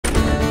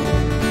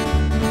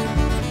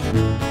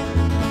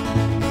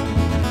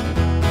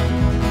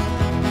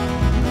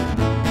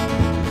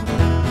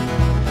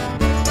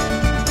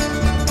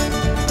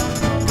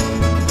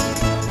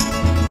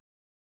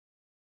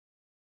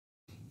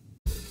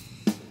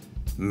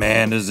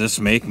Man, does this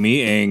make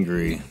me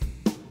angry.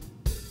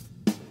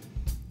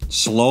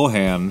 Slow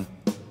hand.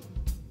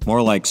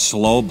 More like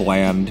slow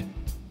bland.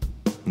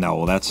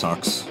 No, that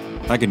sucks.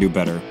 I can do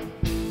better.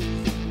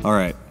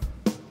 Alright.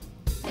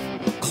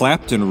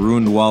 Clapton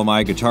ruined While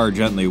My Guitar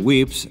Gently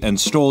Weeps and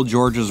stole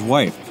George's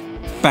wife.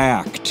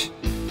 Fact.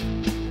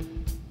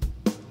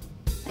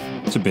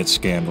 It's a bit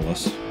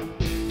scandalous.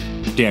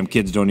 Damn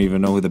kids don't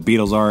even know who the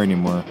Beatles are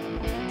anymore.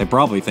 They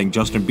probably think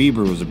Justin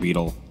Bieber was a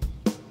Beatle.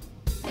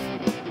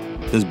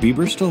 Does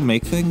Bieber still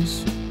make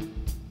things?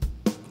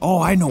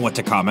 Oh, I know what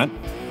to comment.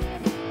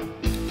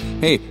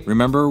 Hey,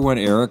 remember when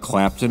Eric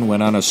Clapton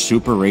went on a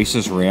super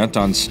racist rant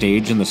on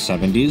stage in the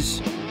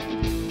 70s?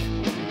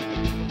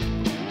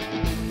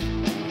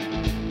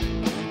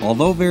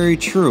 Although very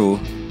true,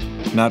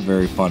 not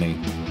very funny.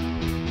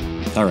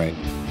 Alright,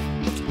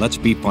 let's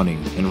be funny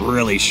and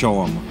really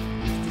show him.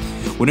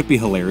 Wouldn't it be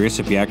hilarious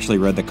if he actually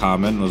read the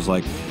comment and was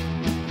like,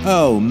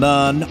 "Oh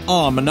man,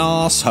 I'm an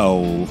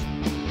asshole."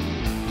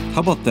 How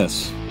about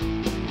this?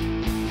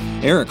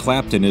 Eric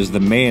Clapton is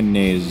the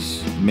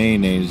mayonnaise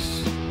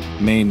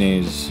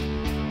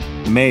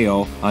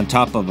mayo on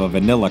top of a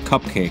vanilla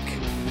cupcake.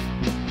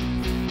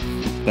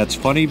 That's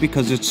funny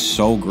because it's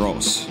so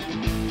gross.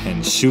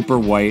 And super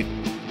white.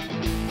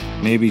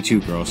 Maybe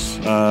too gross.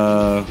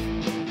 I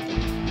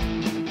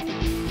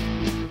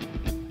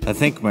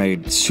think my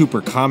super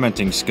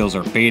commenting skills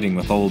are fading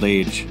with old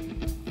age.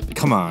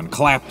 Come on,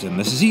 Clapton,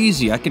 this is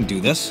easy. I can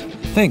do this.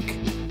 Think.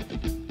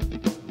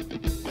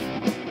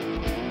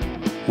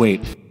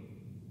 Wait.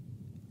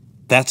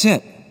 That's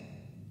it.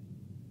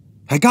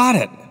 I got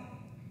it.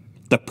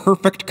 The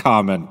perfect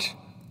comment.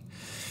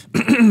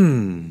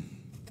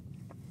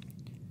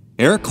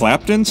 Eric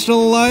Clapton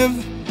still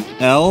alive?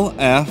 LFMAO.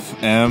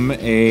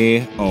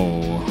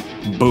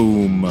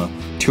 Boom.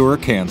 Tour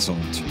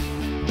canceled.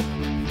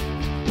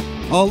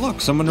 Oh, look,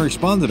 someone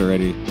responded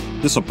already.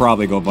 This will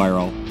probably go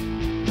viral.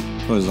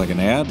 What was it, like an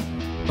ad?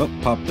 Oh,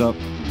 popped up.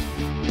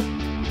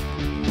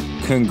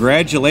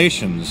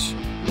 Congratulations.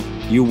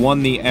 You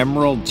won the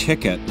Emerald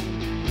ticket.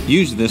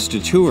 Use this to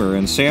tour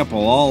and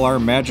sample all our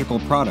magical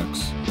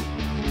products.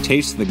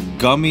 Taste the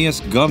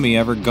gummiest gummy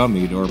ever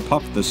gummied, or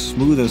puff the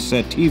smoothest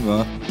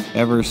sativa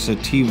ever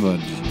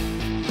sativaed.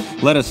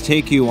 Let us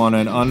take you on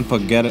an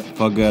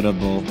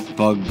unforgettable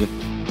fog.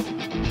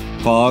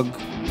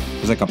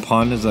 It's like a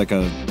pun. It's like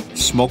a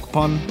smoke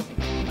pun.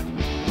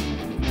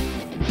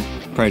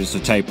 Probably just a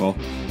typo.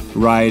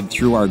 Ride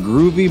through our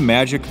groovy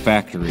magic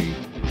factory.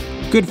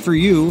 Good for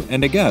you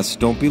and a guest.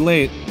 Don't be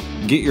late.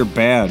 Get your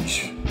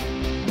badge.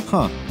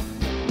 Huh.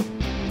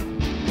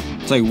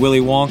 It's like Willy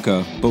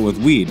Wonka, but with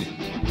weed.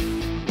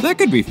 That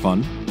could be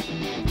fun.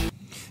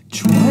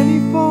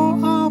 24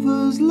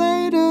 hours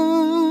later.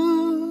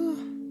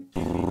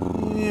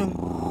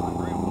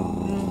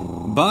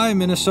 Bye,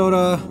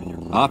 Minnesota.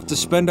 Off to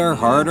spend our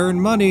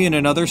hard-earned money in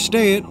another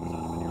state.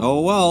 Oh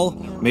well,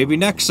 maybe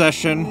next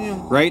session.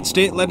 Right,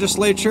 state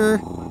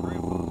legislature?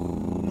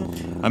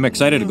 I'm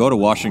excited to go to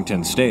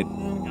Washington State.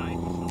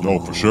 Oh,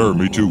 for sure.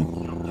 Me too.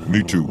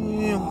 Me too.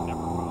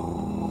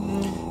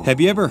 Have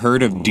you ever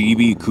heard of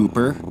D.B.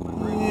 Cooper?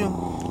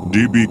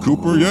 D.B.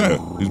 Cooper? Yeah,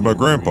 he's my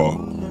grandpa.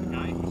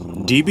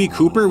 D.B.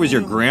 Cooper was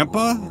your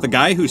grandpa? The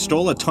guy who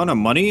stole a ton of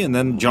money and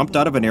then jumped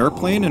out of an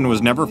airplane and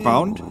was never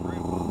found?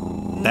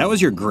 That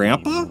was your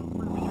grandpa?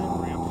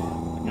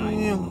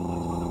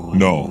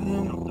 No.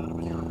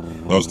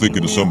 I was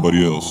thinking of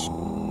somebody else.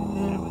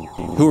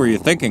 Who are you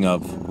thinking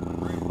of?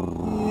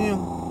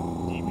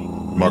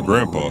 My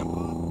grandpa.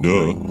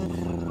 Duh.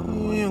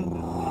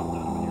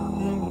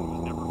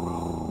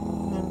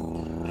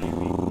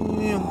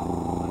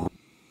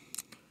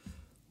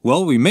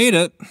 Well, we made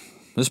it.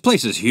 This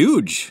place is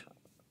huge.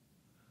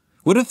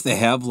 What if they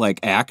have,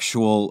 like,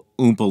 actual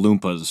Oompa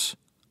Loompas?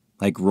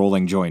 Like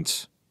rolling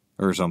joints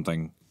or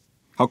something.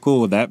 How cool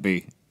would that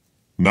be?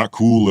 Not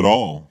cool at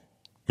all.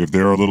 If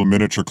there are little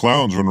miniature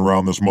clowns running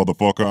around this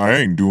motherfucker, I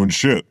ain't doing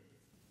shit.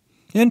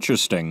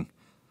 Interesting.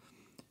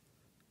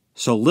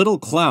 So little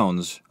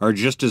clowns are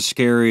just as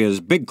scary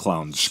as big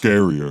clowns.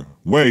 Scarier.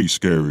 Way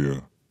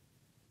scarier.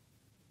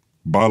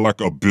 By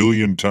like 1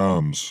 billion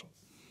times.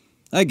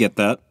 I get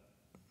that.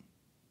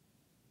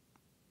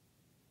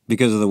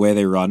 Because of the way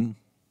they run?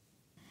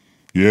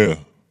 Yeah.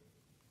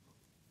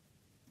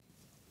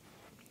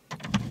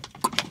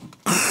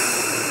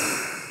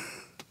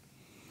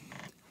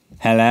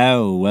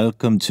 Hello,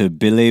 welcome to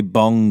Billy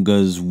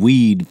Bonga's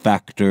Weed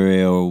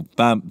Factory or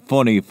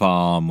Funny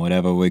Farm,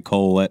 whatever we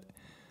call it.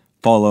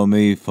 Follow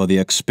me for the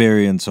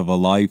experience of a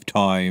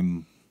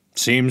lifetime.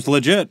 Seems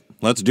legit.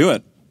 Let's do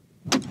it.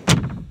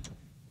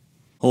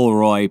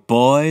 Alright,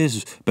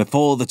 boys.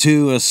 Before the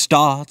tour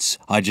starts,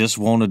 I just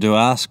wanted to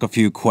ask a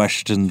few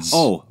questions.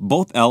 Oh,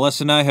 both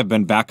Ellis and I have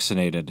been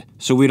vaccinated,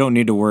 so we don't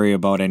need to worry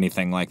about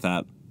anything like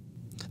that.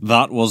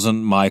 That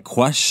wasn't my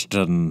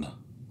question,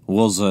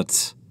 was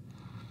it?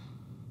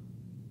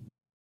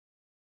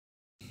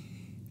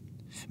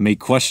 My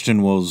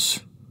question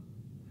was,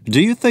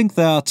 do you think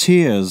there are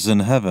tears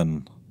in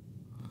heaven?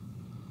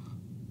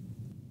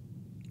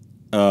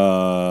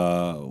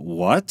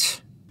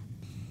 What?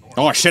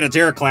 Oh shit, it's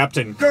Eric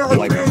Clapton.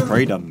 Like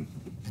Brayden.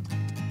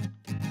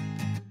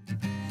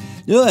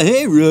 Oh,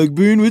 hey,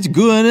 Rugburn, what's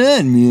going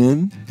on,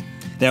 man?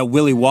 That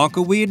Willy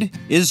Wonka weed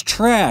is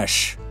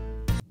trash.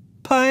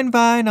 Pine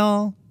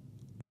vinyl.